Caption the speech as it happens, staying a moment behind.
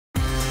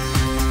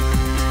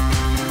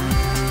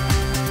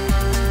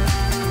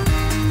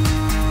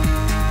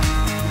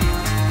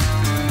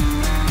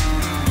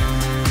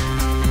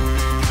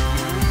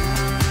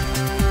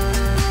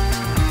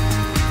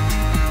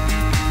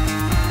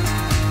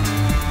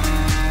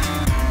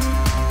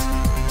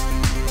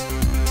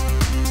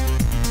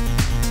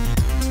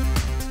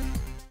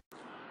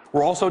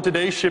We're also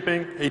today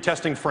shipping a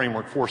testing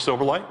framework for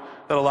Silverlight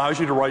that allows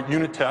you to write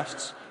unit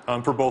tests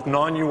for both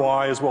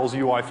non-UI as well as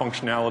UI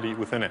functionality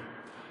within it.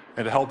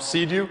 And to help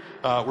seed you,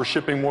 we're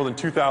shipping more than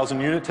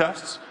 2,000 unit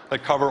tests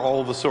that cover all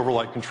of the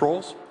Silverlight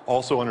controls,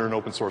 also under an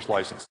open source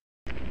license.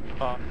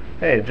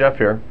 Hey, Jeff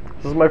here.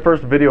 This is my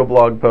first video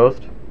blog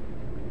post.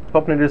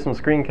 Hoping to do some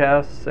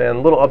screencasts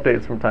and little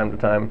updates from time to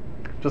time.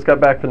 Just got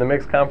back from the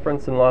Mix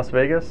conference in Las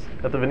Vegas.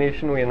 At the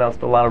Venetian, we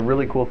announced a lot of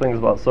really cool things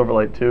about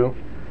Silverlight 2.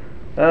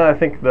 I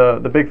think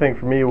the big thing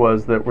for me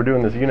was that we're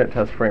doing this unit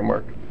test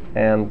framework.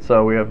 And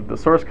so we have the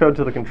source code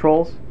to the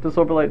controls to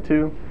Silverlight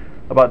 2,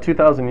 about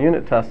 2,000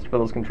 unit tests for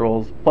those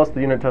controls, plus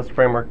the unit test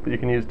framework that you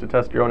can use to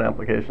test your own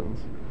applications.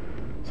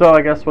 So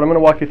I guess what I'm going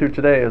to walk you through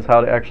today is how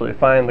to actually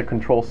find the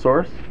control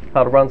source,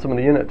 how to run some of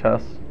the unit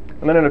tests,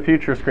 and then in a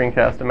future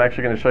screencast I'm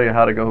actually going to show you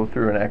how to go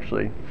through and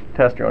actually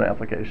test your own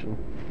application.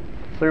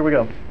 So here we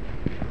go.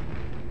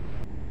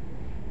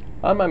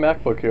 On my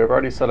MacBook here, I've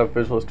already set up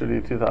Visual Studio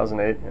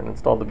 2008 and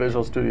installed the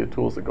Visual Studio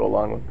tools that go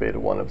along with Beta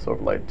 1 of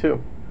Silverlight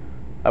 2.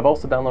 I've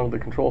also downloaded the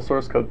control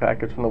source code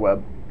package from the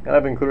web, and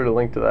I've included a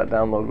link to that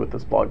download with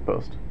this blog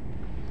post.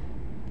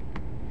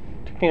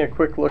 Taking a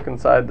quick look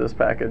inside this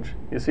package,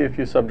 you see a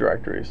few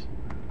subdirectories.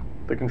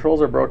 The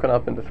controls are broken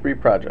up into 3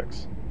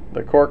 projects: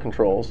 the core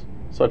controls,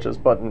 such as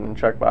button and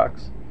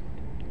checkbox,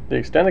 the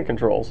extended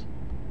controls,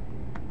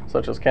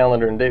 such as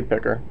calendar and date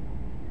picker,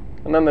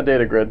 and then the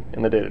data grid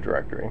in the data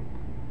directory.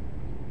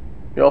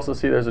 You also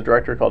see there's a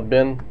directory called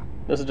bin.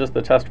 This is just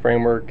the test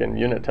framework and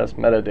unit test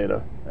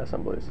metadata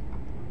assemblies.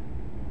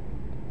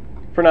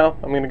 For now,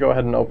 I'm going to go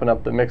ahead and open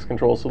up the Mix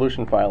Control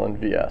Solution file in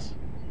VS.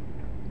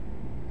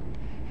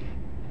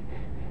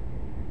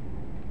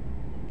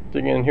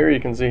 Digging in here, you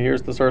can see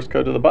here's the source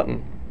code to the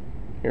button.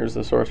 Here's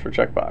the source for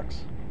checkbox.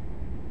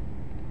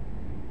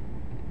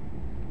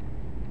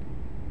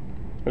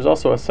 There's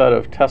also a set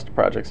of test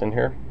projects in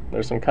here.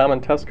 There's some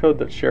common test code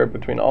that's shared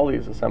between all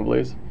these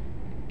assemblies,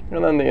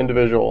 and then the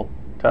individual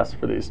tests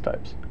for these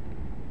types.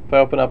 If I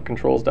open up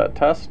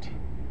controls.test,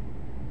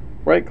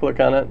 right-click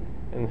on it,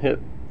 and hit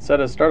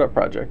Set as Startup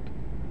Project,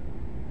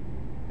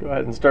 go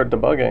ahead and start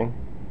debugging.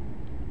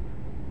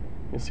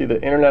 You see the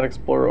Internet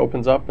Explorer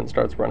opens up and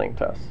starts running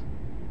tests.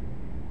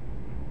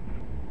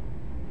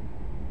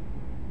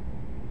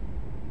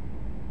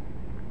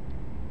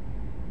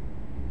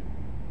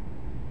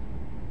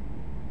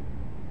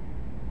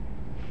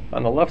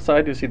 On the left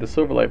side you see the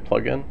Silverlight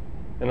plugin,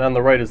 and on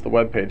the right is the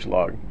web page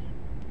log.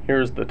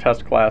 Here's the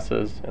test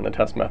classes and the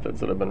test methods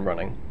that have been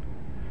running.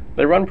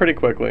 They run pretty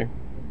quickly,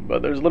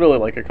 but there's literally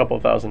like a couple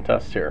thousand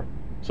tests here,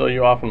 so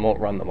you often won't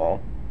run them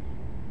all.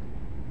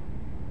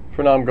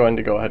 For now I'm going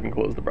to go ahead and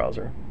close the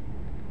browser.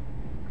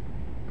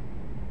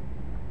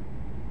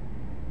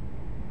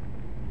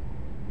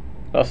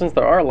 Now since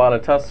there are a lot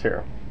of tests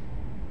here,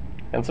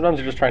 and sometimes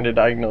you're just trying to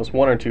diagnose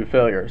 1 or 2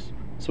 failures,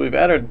 so we've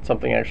added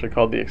something actually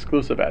called the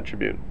exclusive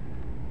attribute.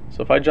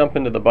 So if I jump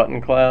into the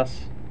button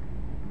class,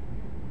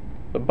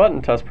 the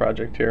button test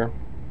project here,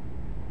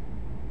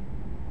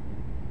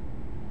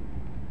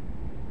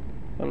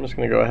 I'm just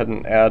going to go ahead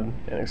and add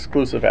an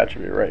exclusive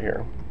attribute right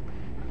here.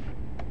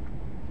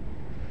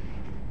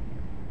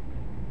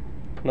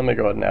 Let me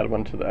go ahead and add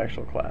one to the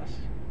actual class.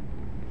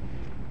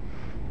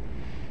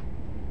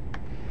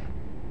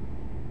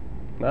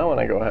 Now when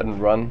I go ahead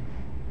and run,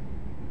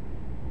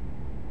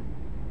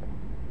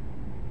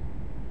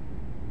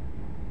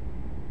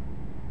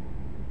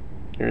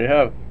 here you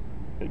have,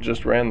 it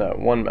just ran that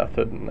one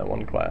method in that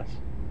one class.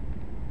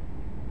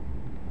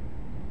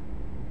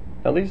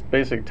 Now these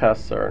basic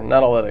tests are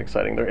not all that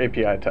exciting, they're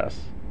API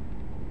tests.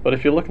 But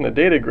if you look in the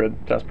data grid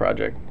test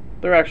project,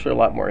 they're actually a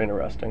lot more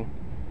interesting.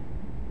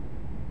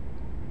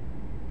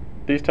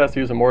 These tests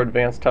use a more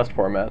advanced test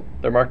format.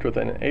 They're marked with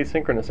an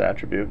asynchronous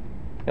attribute,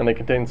 and they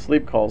contain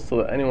sleep calls so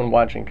that anyone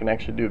watching can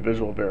actually do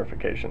visual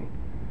verification.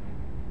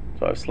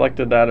 So I've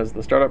selected that as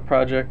the startup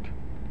project.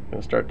 I'm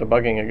going to start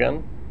debugging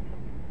again.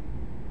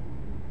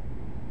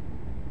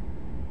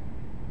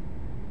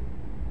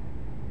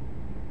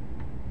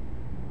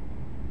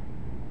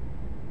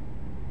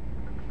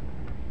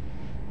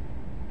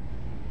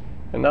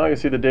 And now you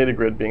see the data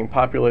grid being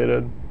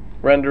populated,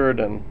 rendered,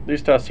 and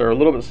these tests are a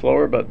little bit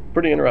slower, but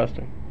pretty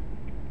interesting.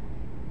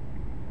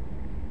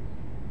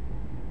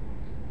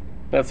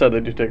 That said,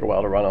 they do take a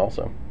while to run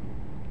also.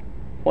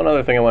 One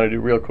other thing I want to do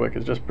real quick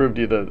is just prove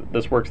to you that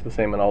this works the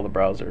same in all the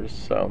browsers.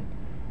 So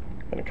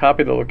I'm going to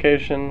copy the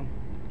location,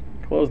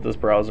 close this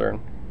browser,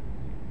 and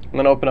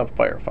then open up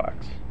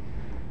Firefox.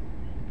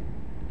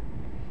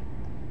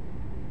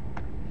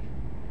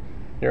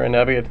 Here I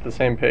navigate to the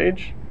same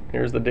page.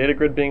 Here's the data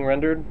grid being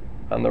rendered.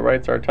 On the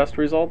right's our test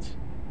results.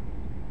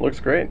 Looks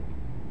great.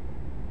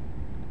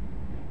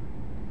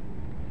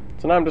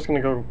 So now I'm just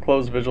going to go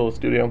close Visual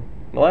Studio.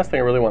 The last thing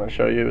I really want to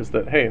show you is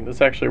that, hey,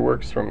 this actually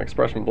works from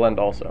Expression Blend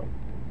also.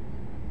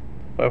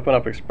 If I open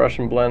up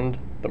Expression Blend,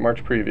 the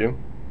March preview,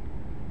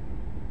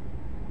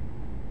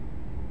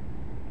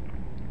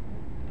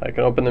 I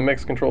can open the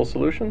Mix Control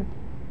Solution.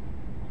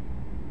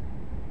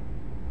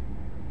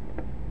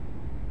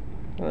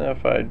 And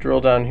if I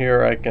drill down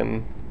here, I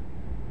can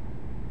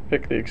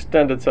pick the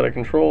extended set of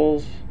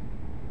controls.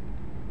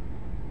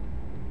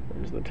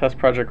 There's the test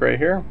project right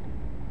here.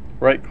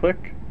 Right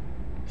click,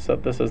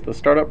 set this as the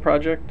startup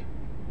project.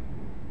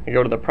 You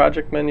go to the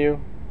project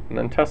menu and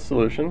then test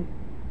solution.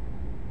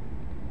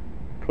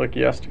 Click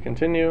yes to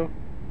continue.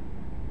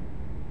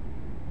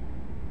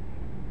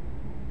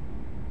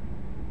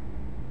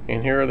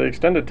 And here are the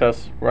extended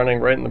tests running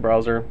right in the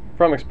browser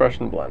from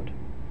Expression Blend.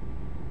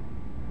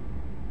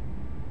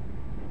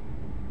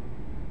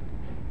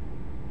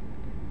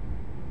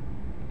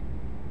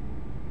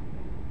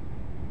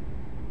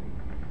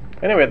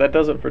 Anyway, that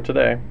does it for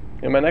today.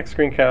 In my next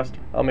screencast,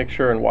 I'll make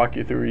sure and walk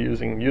you through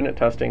using unit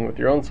testing with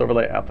your own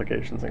Silverlight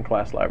applications and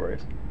class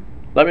libraries.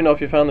 Let me know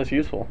if you found this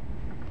useful.